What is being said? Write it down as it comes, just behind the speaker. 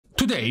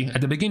Today, at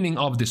the beginning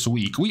of this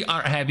week, we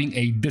are having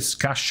a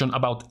discussion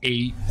about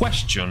a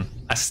question,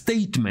 a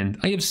statement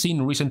I have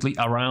seen recently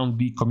around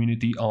the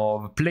community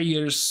of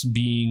players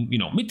being,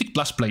 Mythic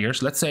Plus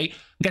players, let's say,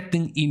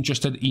 getting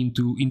interested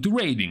into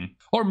raiding,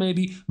 or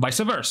maybe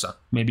vice versa.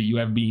 Maybe you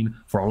have been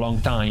for a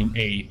long time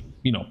a,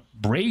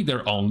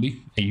 raider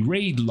only, a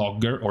raid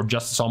logger, or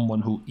just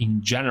someone who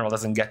in general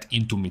doesn't get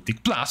into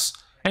Mythic Plus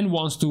and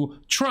wants to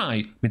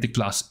try Mythic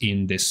Plus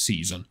in this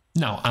season.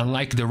 Now,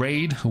 unlike the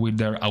raid with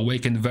their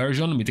awakened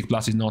version, Mythic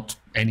Plus is not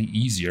any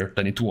easier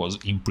than it was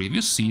in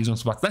previous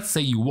seasons, but let's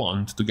say you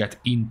want to get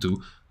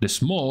into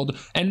this mode,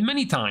 and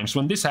many times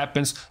when this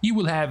happens, you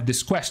will have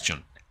this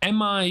question.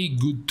 Am I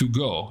good to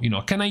go?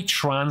 Can I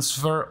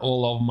transfer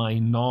all of my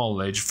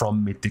knowledge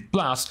from Mythic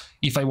Plus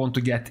if I want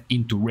to get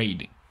into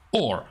raiding?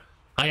 Or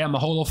I am a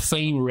Hall of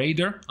Fame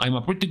raider, I'm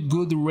a pretty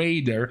good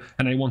raider,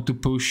 and I want to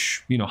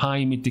push,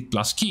 high Mythic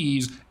Plus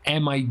keys.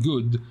 Am I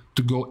good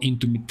to go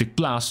into Mythic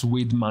Plus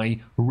with my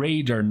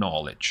raider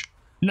knowledge?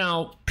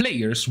 Now,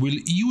 players will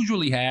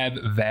usually have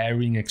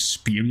varying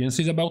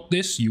experiences about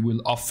this. You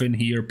will often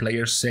hear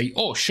players say,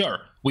 oh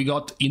sure, we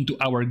got into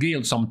our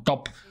guild some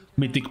top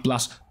Mythic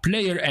Plus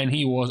player and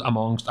he was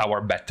amongst our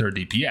better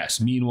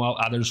DPS. Meanwhile,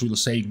 others will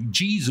say,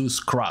 Jesus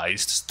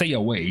Christ, stay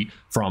away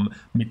from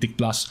Mythic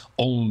Plus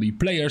only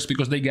players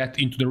because they get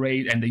into the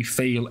raid and they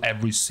fail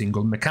every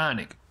single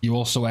mechanic. You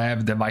also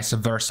have the vice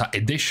versa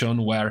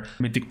edition where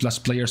Mythic Plus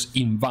players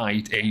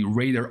invite a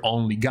raider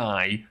only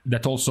guy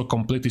that also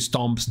completely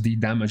stomps the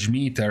damage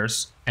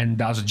meters and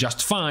does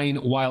just fine,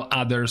 while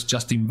others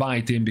just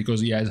invite him because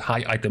he has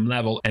high item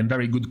level and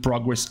very good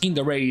progress in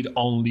the raid,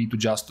 only to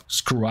just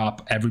screw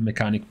up every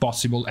mechanic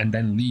possible and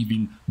then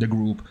leaving the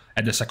group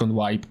at the second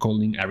wipe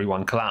calling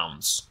everyone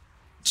clowns.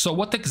 So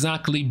what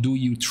exactly do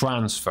you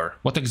transfer?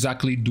 What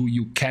exactly do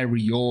you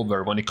carry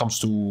over when it comes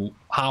to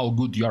how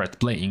good you are at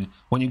playing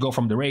when you go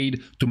from the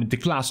raid to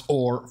Mythic Plus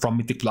or from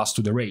Mythic Plus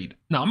to the raid?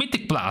 Now,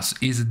 Mythic Plus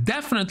is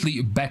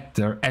definitely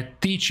better at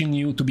teaching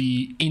you to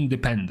be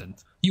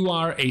independent. You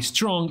are a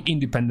strong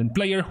independent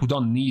player who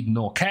don't need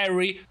no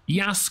carry.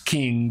 Yas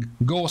King,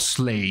 go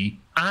slay,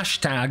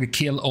 hashtag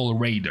kill all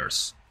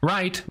raiders.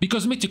 Right?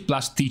 Because Mythic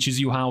Plus teaches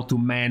you how to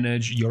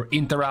manage your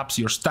interrupts,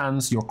 your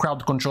stuns, your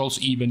crowd controls,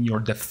 even your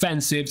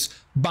defensives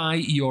by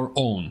your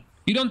own.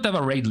 You don't have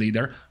a raid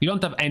leader, you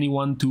don't have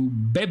anyone to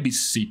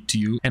babysit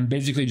you and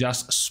basically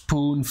just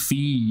spoon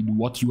feed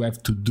what you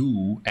have to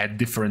do at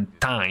different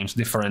times,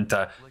 different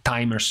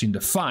timers in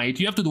the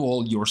fight. You have to do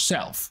all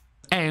yourself.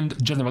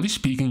 And generally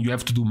speaking, you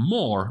have to do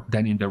more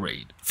than in the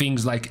raid.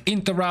 Things like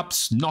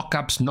interrupts,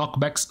 knockups,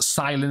 knockbacks,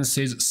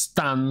 silences,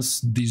 stuns,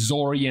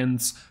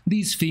 disorients,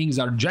 these things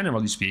are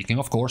generally speaking,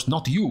 of course,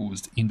 not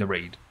used in the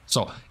raid.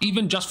 So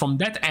even just from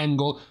that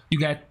angle, you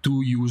get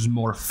to use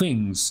more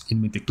things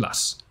in Mythic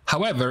Plus.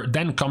 However,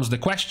 then comes the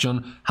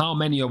question, how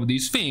many of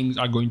these things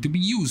are going to be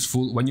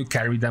useful when you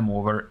carry them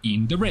over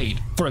in the raid?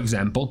 For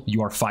example,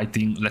 you are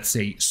fighting, let's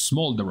say,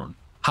 Smolderon.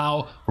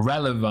 How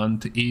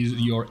relevant is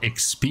your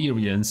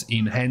experience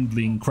in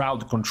handling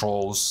crowd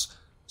controls,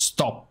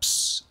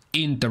 stops,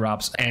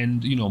 interrupts,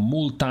 and,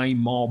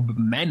 multi-mob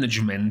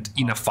management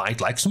in a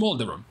fight like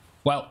Smolderon?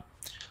 Well,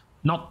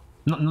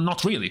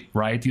 not really,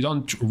 right? You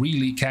don't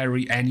really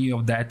carry any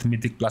of that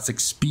Mythic Plus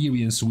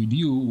experience with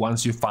you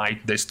once you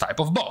fight this type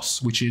of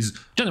boss, which is,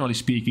 generally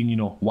speaking,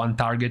 one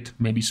target,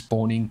 maybe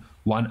spawning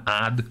one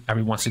ad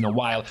every once in a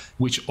while,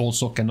 which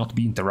also cannot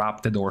be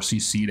interrupted or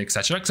CC'd,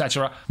 etc,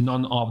 etc.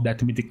 None of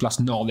that Mythic Plus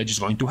knowledge is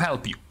going to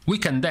help you. We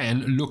can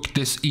then look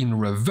this in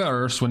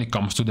reverse when it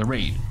comes to the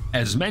raid.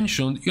 As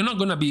mentioned, you're not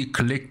gonna be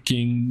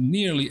clicking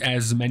nearly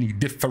as many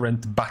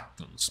different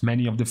buttons.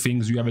 Many of the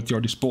things you have at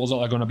your disposal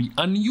are gonna be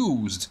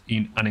unused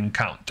in an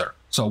encounter.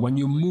 So when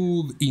you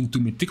move into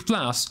Mythic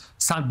Plus,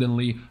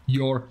 suddenly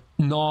your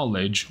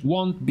knowledge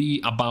won't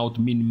be about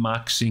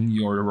min-maxing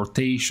your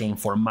rotation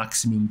for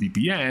maximum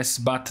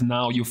DPS, but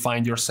now you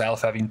find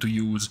yourself having to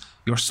use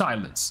your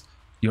silence,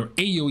 your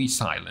AoE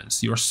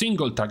silence, your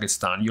single target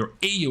stun, your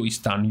AoE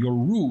stun, your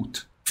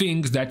root,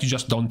 things that you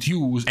just don't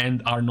use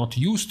and are not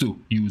used to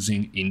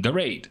using in the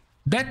raid.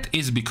 That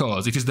is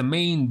because it is the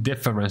main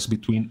difference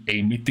between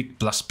a Mythic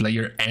Plus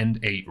player and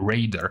a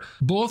raider.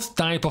 Both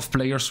type of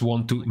players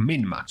want to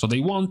min-max, so they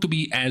want to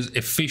be as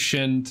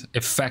efficient,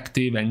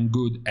 effective and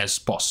good as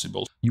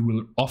possible. You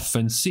will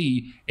often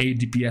see a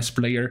DPS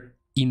player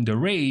in the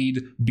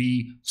raid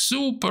be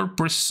super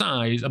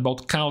precise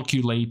about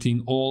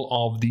calculating all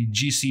of the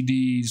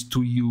GCDs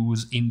to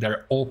use in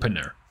their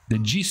opener, the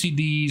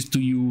GCDs to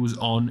use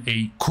on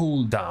a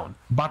cooldown,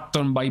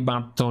 button by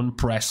button,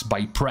 press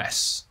by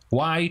press.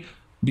 Why?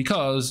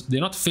 Because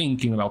they're not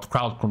thinking about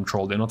crowd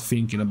control, they're not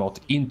thinking about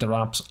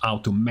interrupts, how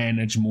to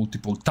manage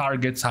multiple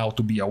targets, how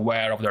to be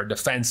aware of their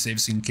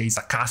defensives in case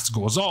a cast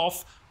goes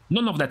off.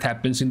 None of that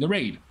happens in the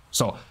raid.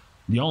 So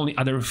the only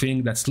other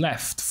thing that's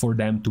left for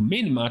them to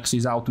min-max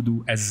is how to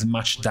do as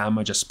much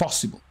damage as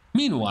possible.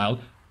 Meanwhile,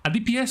 a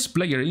DPS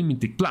player in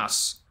Mythic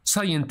Plus,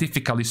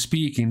 scientifically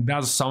speaking,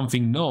 does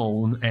something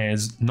known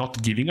as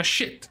not giving a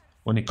shit.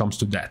 when it comes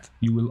to that.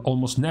 You will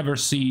almost never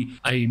see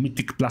a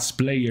Mythic Plus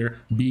player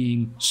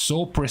being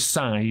so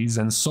precise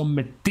and so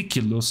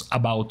meticulous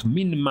about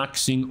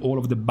min-maxing all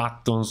of the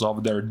buttons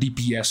of their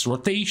DPS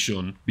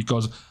rotation,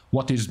 because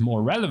what is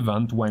more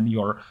relevant when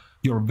your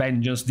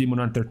Vengeance Demon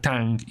Hunter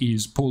tank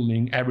is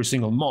pulling every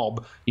single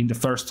mob in the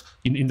first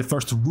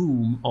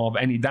room of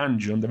any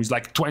dungeon. There is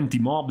like 20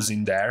 mobs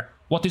in there.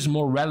 What is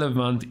more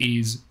relevant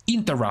is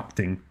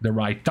interrupting the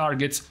right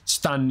targets,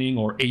 stunning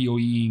or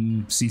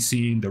AoEing,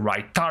 CCing the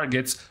right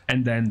targets,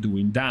 and then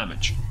doing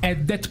damage.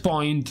 At that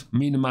point,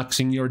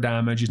 min-maxing your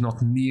damage is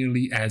not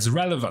nearly as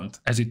relevant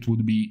as it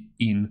would be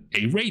in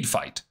a raid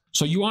fight.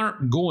 So you are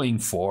going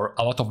for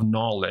a lot of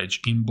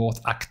knowledge in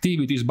both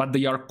activities, but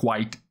they are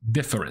quite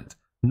different.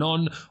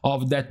 None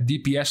of that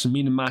DPS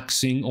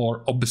min-maxing or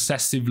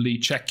obsessively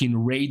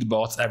checking raid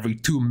bots every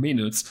 2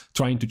 minutes,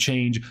 trying to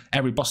change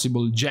every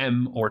possible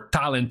gem or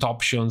talent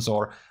options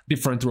or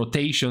different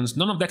rotations.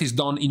 None of that is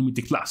done in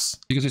Mythic Plus,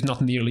 because it's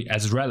not nearly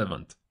as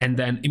relevant. And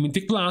then in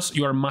Mythic Plus,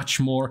 you are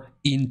much more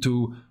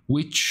into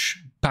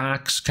which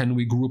packs can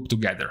we group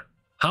together.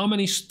 How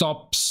many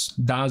stops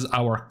does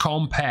our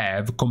comp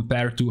have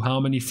compared to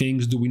how many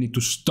things do we need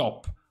to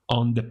stop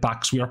on the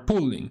packs we are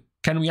pulling?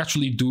 Can we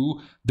actually do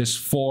this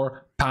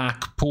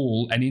 4-pack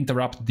pull and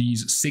interrupt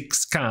these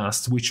 6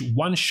 casts which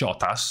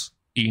one-shot us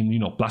in,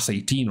 plus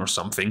 18 or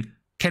something?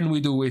 Can we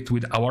do it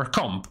with our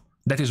comp?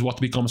 That is what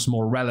becomes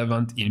more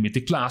relevant in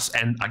Mythic Plus,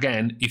 and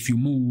again, if you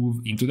move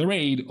into the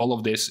raid, all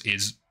of this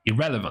is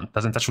irrelevant,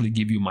 doesn't actually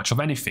give you much of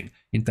anything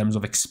in terms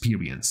of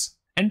experience.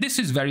 And this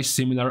is very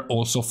similar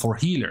also for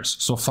healers.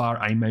 So far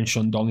I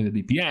mentioned only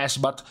the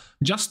DPS, but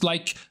just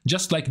like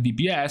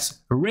DPS,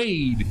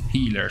 raid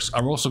healers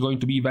are also going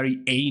to be very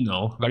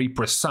anal, very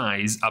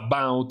precise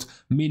about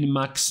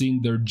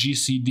min-maxing their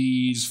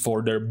GCDs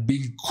for their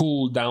big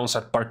cooldowns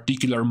at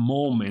particular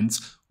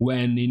moments,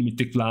 when in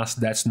Mythic Plus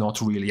that's not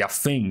really a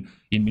thing.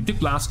 In Mythic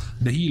Plus,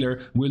 the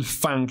healer will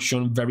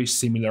function very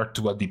similar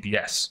to a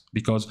DPS,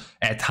 because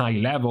at high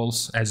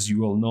levels, as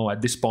you all know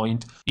at this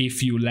point,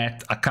 if you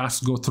let a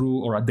cast go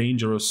through or a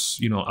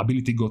dangerous,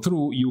 ability go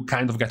through, you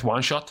kind of get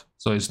one shot.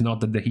 So it's not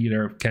that the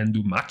healer can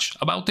do much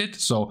about it,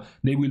 so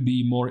they will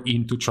be more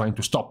into trying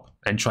to stop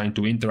and trying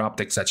to interrupt,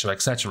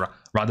 etc.,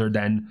 rather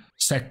than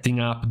setting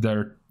up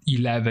their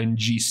 11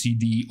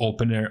 GCD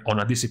opener on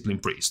a Discipline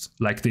Priest,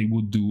 like they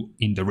would do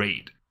in the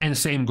raid. And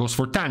same goes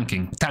for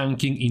tanking.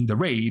 Tanking in the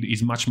raid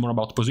is much more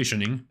about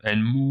positioning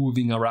and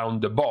moving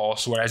around the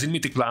boss, whereas in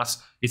Mythic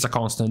Plus, it's a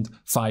constant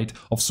fight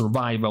of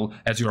survival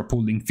as you're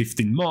pulling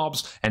 15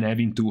 mobs and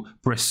having to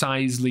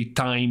precisely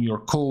time your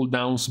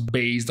cooldowns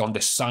based on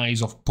the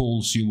size of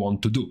pulls you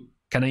want to do.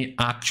 Can I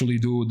actually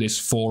do this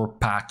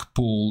 4-pack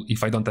pull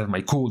if I don't have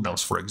my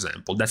cooldowns, for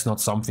example? That's not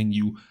something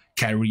you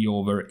carry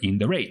over in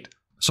the raid.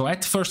 So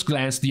at first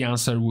glance, the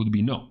answer would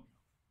be no.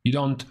 You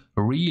don't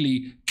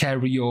really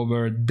carry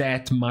over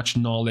that much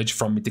knowledge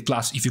from Mythic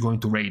Plus if you go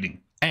into raiding.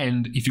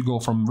 And if you go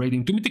from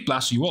raiding to Mythic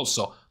Plus, you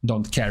also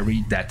don't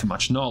carry that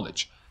much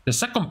knowledge. The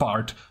second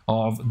part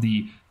of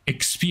the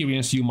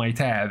experience you might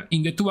have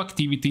in the two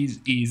activities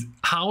is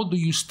how do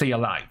you stay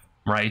alive,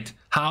 right?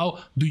 How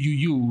do you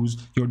use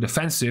your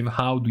defensive?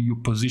 How do you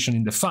position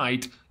in the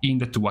fight in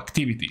the two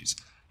activities?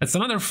 That's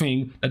another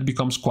thing that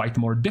becomes quite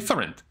more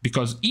different,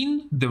 because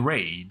in the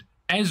raid,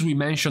 as we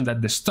mentioned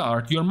at the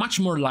start, you're much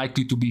more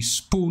likely to be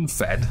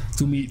spoon-fed,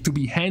 to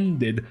be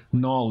handed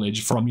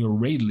knowledge from your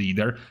raid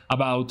leader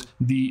about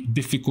the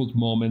difficult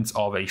moments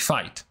of a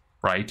fight,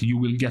 right? You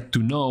will get to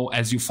know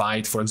as you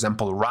fight, for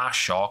example, Rush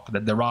Shock,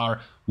 that there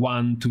are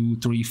 1, 2,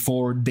 3,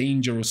 4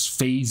 dangerous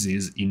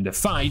phases in the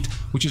fight,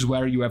 which is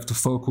where you have to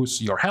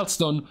focus your health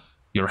stone,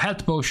 your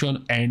health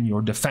potion, and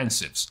your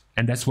defensives.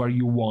 And that's where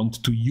you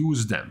want to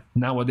use them.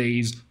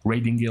 Nowadays,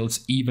 raiding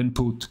guilds even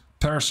put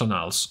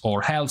personals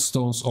or health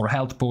stones or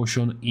health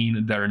potion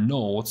in their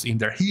notes, in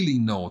their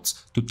healing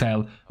notes, to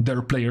tell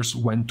their players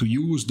when to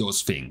use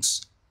those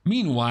things.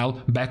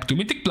 Meanwhile, back to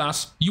Mythic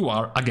Plus, you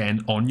are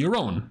again on your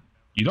own.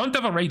 You don't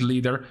have a raid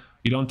leader,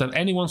 you don't have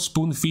anyone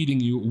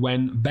spoon-feeding you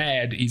when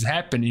bad is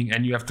happening,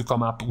 and you have to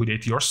come up with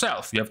it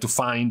yourself. You have to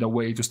find a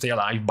way to stay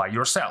alive by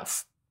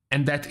yourself.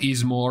 And that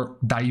is more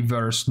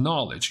diverse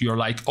knowledge. You're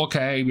like,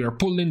 okay, we are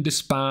pulling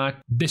this pack.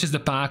 This is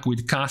the pack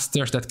with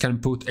casters that can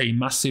put a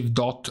massive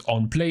dot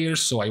on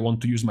players, so I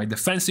want to use my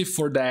defensive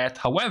for that.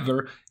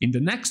 However, in the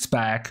next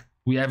pack,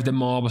 we have the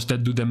mobs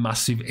that do the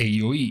massive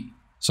AoE.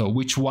 So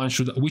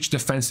which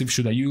defensive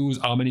should I use?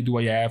 How many do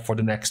I have for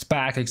the next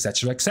pack,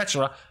 etc.,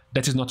 etc.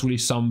 That is not really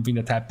something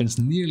that happens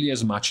nearly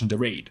as much in the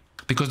raid,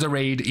 because the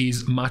raid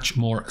is much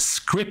more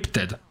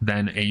scripted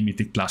than a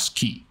Mythic Plus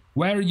key.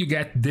 Where you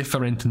get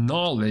different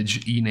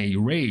knowledge in a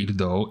raid,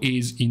 though,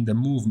 is in the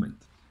movement.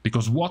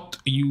 Because what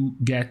you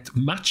get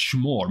much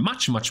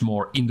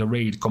more in the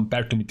raid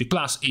compared to Mythic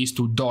Plus is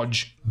to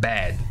dodge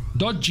bad.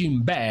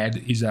 Dodging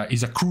bad is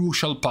a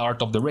crucial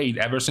part of the raid,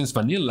 ever since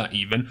vanilla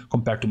even,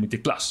 compared to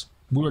Mythic Plus.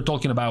 We were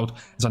talking about,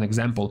 as an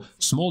example,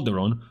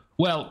 Smolderon.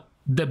 Well,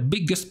 the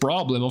biggest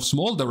problem of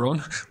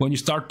Smolderon, when you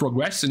start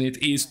progressing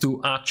it, is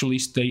to actually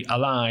stay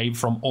alive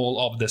from all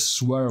of the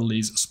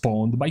swirlies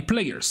spawned by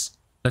players.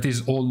 That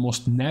is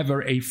almost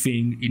never a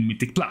thing in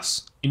Mythic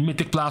Plus. In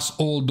Mythic Plus,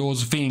 all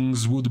those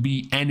things would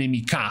be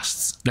enemy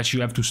casts that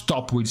you have to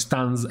stop with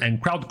stuns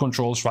and crowd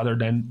controls rather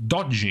than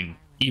dodging.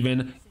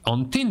 Even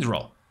on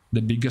Tindral,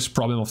 the biggest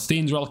problem of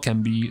Tindral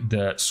can be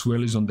the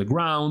swirlies on the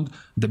ground,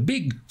 the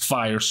big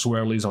fire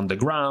swirlies on the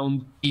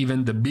ground,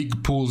 even the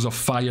big pools of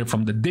fire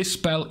from the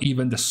Dispel,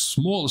 even the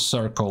small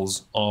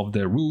circles of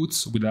the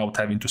roots without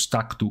having to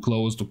stack too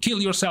close to kill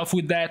yourself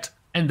with that.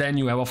 And then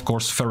you have, of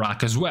course,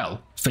 Ferak as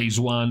well. Phase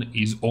 1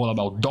 is all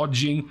about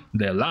dodging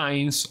the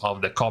lines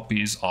of the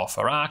copies of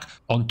Ferak.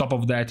 On top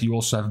of that, you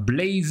also have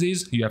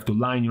blazes. You have to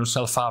line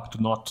yourself up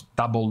to not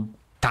double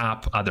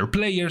tap other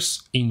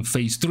players. In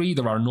Phase 3,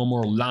 there are no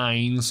more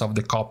lines of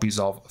the copies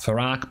of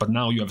Ferak, but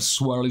now you have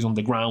swirlies on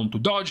the ground to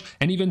dodge,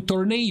 and even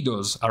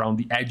tornadoes around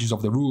the edges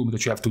of the room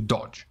that you have to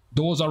dodge.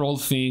 Those are all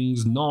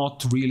things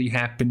not really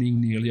happening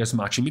nearly as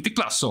much in Mythic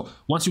Plus. So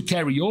once you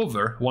carry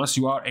over, once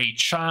you are a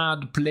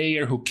Chad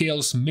player who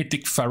kills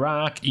Mythic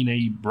Ferak in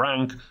a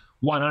rank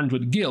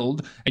 100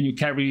 guild, and you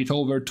carry it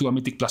over to a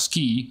Mythic Plus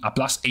key, a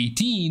plus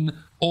 18,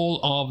 all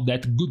of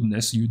that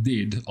goodness you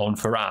did on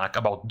Ferak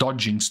about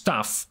dodging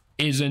stuff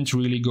isn't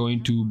really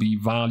going to be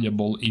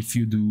valuable if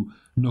you do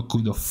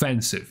Nokud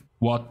Offensive.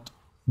 What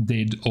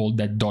did all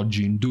that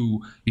dodging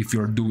do if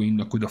you're doing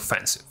Nokud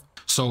Offensive?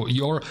 So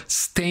your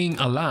staying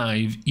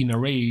alive in a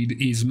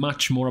raid is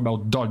much more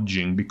about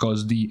dodging,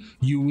 because the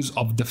use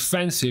of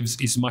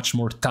defensives is much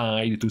more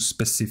tied to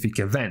specific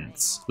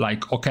events.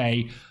 Like,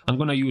 okay, I'm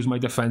gonna use my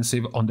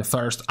defensive on the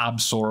first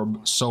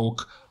absorb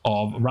soak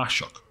of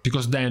Rashok,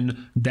 because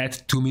then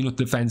that 2-minute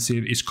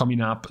defensive is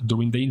coming up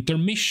during the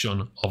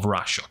intermission of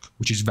Rashok,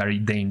 which is very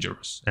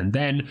dangerous. And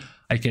then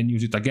I can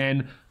use it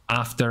again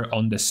after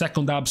on the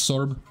second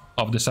absorb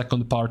of the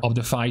second part of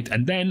the fight,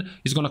 and then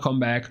it's gonna come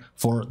back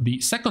for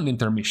the second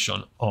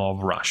intermission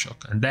of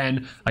Rashok. And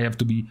then I have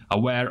to be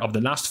aware of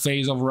the last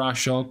phase of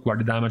Rashok, where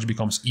the damage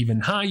becomes even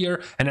higher,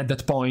 and at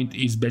that point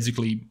is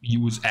basically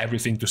use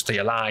everything to stay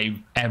alive,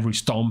 every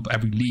stomp,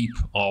 every leap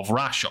of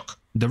Rashok.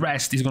 The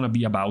rest is gonna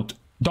be about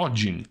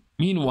dodging.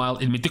 Meanwhile,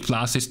 in Mythic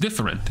Plus, it's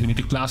different. In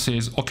Mythic Plus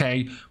is,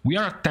 okay, we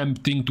are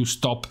attempting to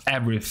stop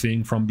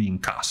everything from being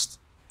cast.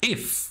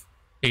 If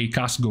a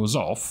cast goes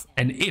off,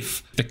 and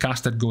if the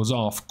cast that goes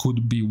off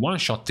could be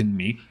one-shotting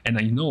me, and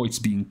I know it's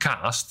being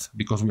cast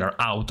because we are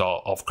out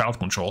of crowd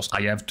controls,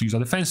 I have to use a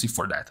defensive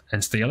for that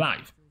and stay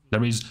alive.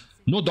 There is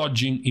no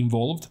dodging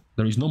involved,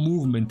 there is no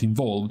movement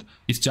involved,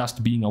 it's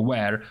just being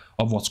aware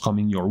of what's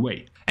coming your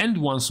way. And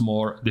once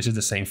more, this is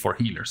the same for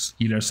healers.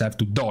 Healers have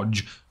to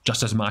dodge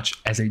just as much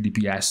as a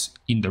DPS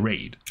in the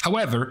raid.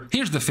 However,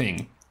 here's the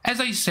thing. As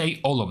I say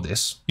all of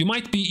this, you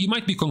might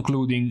be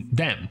concluding,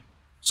 damn,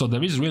 so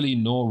there is really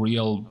no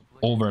real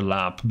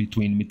overlap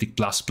between Mythic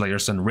Plus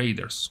players and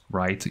raiders,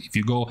 right? If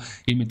you go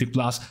in Mythic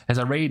Plus as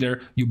a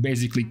raider, you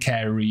basically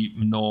carry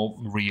no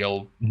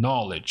real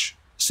knowledge.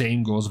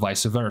 Same goes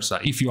vice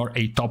versa. If you are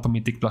a top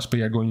Mythic Plus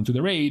player going into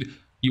the raid,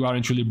 you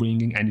aren't really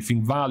bringing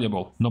anything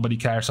valuable. Nobody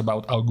cares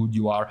about how good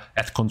you are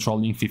at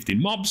controlling 15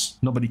 mobs.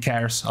 Nobody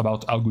cares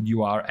about how good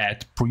you are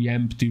at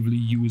preemptively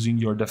using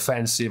your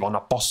defensive on a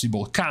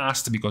possible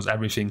cast, because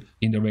everything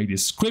in the raid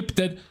is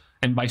scripted.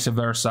 And vice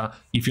versa,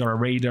 if you're a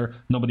raider,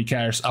 nobody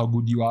cares how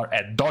good you are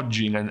at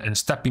dodging and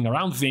stepping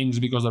around things,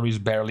 because there is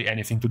barely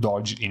anything to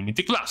dodge in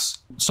Mythic Plus.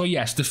 So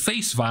yes, the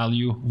face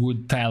value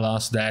would tell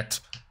us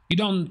that you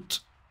don't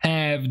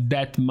have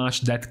that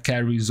much that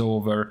carries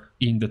over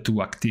in the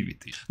two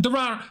activities. There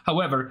are,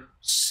 however,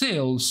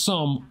 still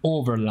some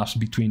overlaps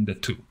between the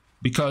two,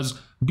 because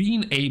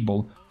being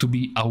able to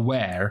be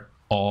aware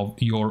of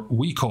your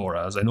weak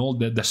auras and all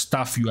the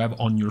stuff you have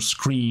on your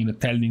screen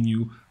telling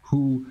you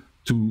who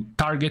to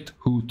target,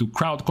 who to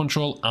crowd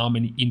control, how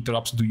many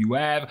interrupts do you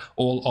have,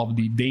 all of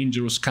the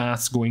dangerous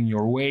casts going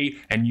your way,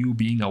 and you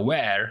being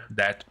aware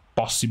that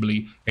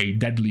possibly a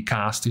deadly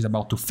cast is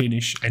about to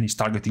finish and is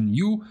targeting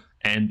you,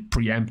 and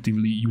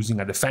preemptively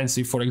using a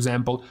defensive, for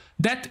example,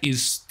 that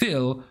is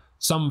still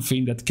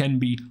something that can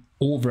be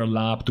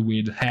overlapped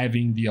with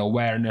having the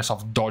awareness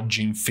of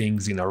dodging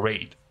things in a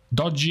raid.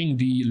 Dodging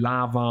the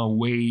lava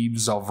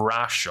waves of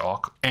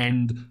Rashok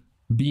and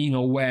being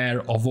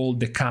aware of all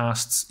the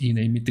casts in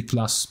a Mythic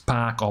Plus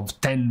pack of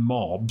 10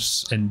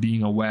 mobs and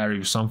being aware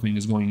if something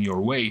is going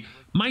your way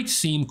might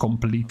seem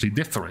completely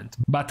different,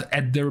 but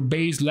at their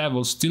base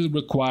level still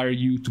require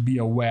you to be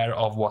aware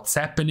of what's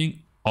happening,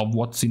 of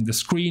what's in the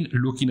screen,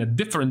 looking at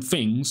different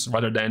things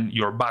rather than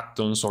your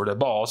buttons or the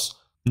boss,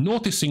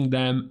 noticing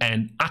them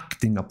and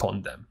acting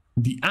upon them.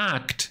 The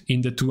act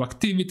in the two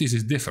activities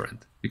is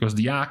different, because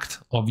the act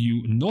of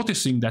you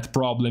noticing that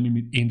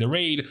problem in the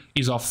raid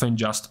is often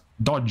just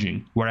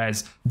dodging,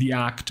 whereas the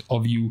act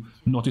of you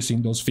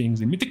noticing those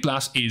things in Mythic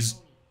Plus is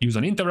use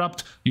an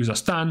interrupt, use a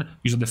stun,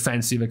 use a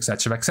defensive,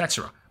 etc,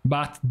 etc.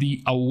 But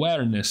the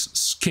awareness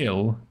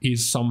skill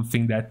is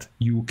something that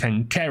you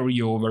can carry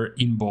over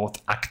in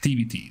both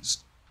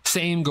activities.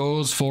 Same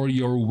goes for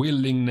your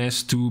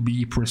willingness to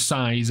be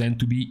precise and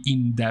to be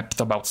in-depth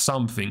about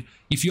something.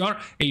 If you are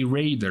a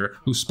raider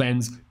who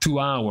spends 2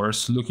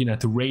 hours looking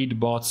at raid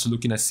bots,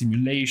 looking at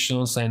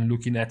simulations and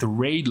looking at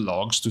raid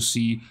logs to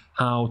see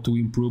how to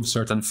improve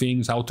certain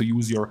things, how to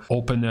use your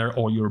opener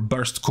or your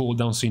burst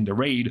cooldowns in the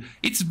raid,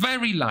 it's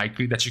very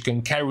likely that you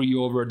can carry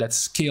over that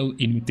skill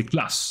in Mythic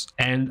Plus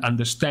and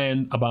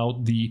understand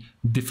about the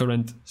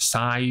different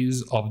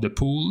size of the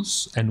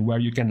pools and where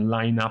you can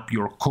line up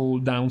your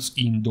cooldowns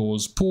in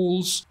those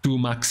pools to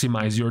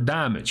maximize your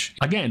damage.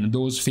 Again,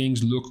 those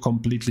things look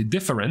completely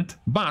different,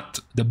 but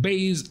the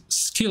base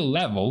skill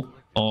level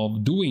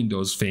of doing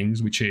those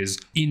things, which is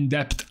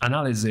in-depth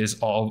analysis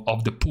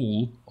of the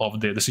pool, of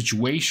the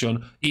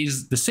situation,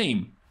 is the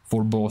same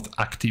for both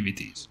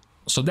activities.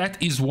 So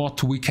that is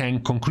what we can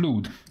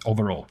conclude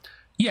overall.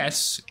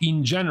 Yes,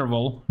 in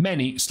general,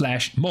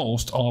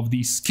 many/most of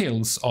the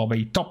skills of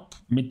a top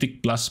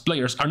Mythic Plus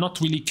players are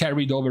not really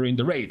carried over in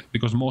the raid,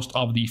 because most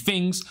of the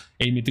things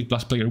a Mythic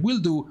Plus player will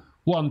do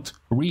won't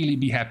really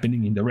be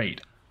happening in the raid.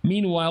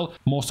 Meanwhile,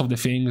 most of the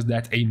things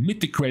that a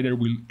Mythic Raider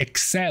will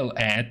excel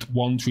at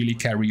won't really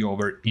carry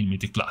over in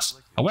Mythic Plus.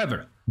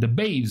 However, the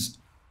base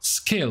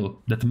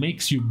skill that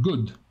makes you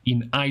good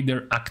in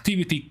either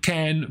activity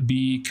can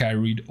be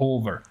carried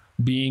over.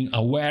 Being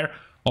aware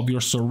of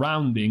your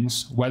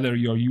surroundings, whether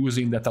you're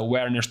using that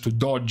awareness to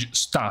dodge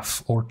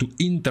stuff or to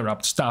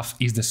interrupt stuff,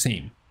 is the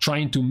same.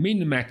 Trying to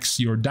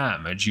min-max your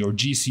damage, your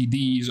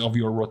GCDs of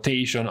your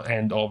rotation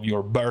and of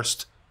your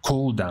burst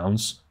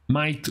cooldowns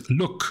might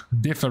look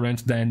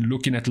different than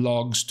looking at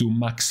logs to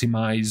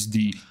maximize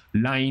the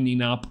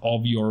lining up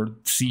of your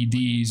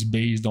CDs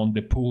based on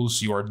the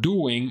pulls you are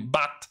doing,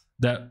 but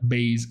the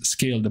base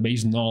skill, the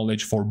base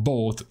knowledge for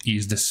both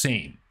is the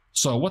same.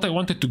 So what I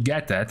wanted to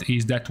get at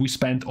is that we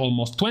spent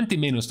almost 20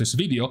 minutes this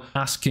video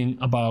asking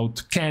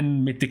about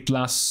can Mythic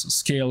Plus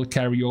skill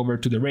carry over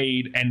to the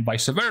raid and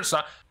vice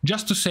versa,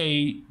 just to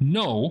say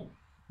no,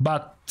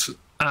 but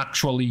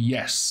actually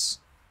yes.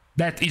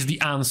 That is the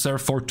answer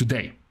for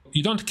today.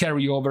 You don't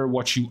carry over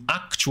what you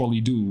actually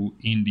do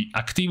in the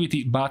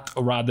activity, but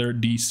rather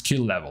the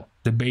skill level.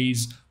 The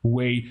base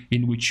way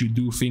in which you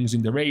do things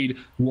in the raid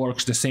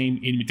works the same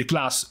in Mythic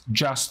Plus,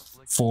 just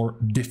for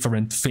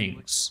different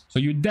things. So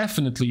you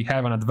definitely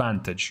have an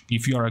advantage.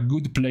 If you are a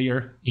good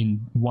player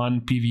in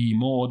one PvE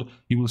mode,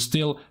 you will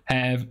still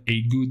have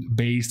a good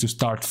base to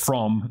start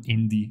from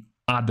in the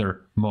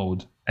other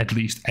mode, at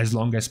least as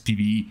long as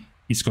PvE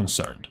is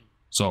concerned.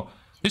 So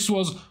this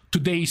was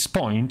today's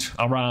point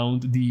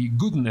around the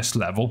goodness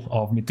level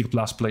of Mythic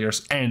Plus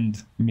players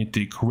and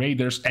Mythic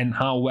Raiders, and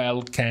how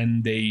well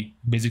can they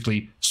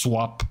basically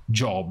swap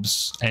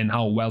jobs and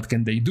how well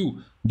can they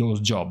do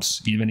those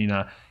jobs, even in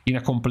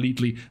a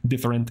completely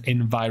different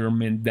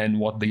environment than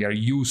what they are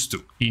used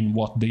to, in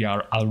what they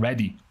are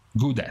already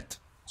good at.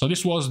 So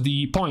this was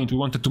the point we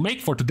wanted to make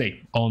for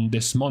today on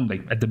this Monday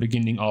at the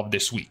beginning of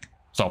this week.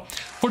 So,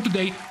 for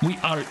today, we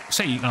are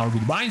saying our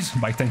goodbyes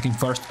by thanking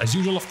first, as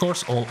usual, of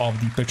course, all of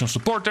the Patreon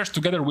supporters,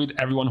 together with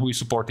everyone who is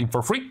supporting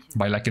for free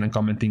by liking and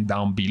commenting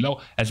down below,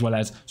 as well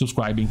as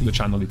subscribing to the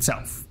channel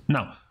itself.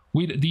 Now,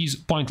 with these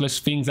pointless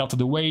things out of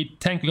the way,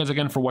 thank you guys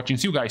again for watching.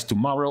 See you guys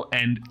tomorrow,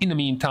 and in the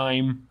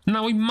meantime,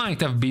 now it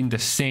might have been the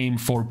same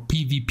for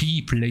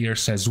PvP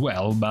players as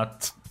well,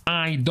 but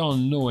I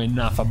don't know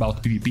enough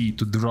about PvP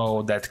to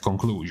draw that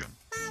conclusion.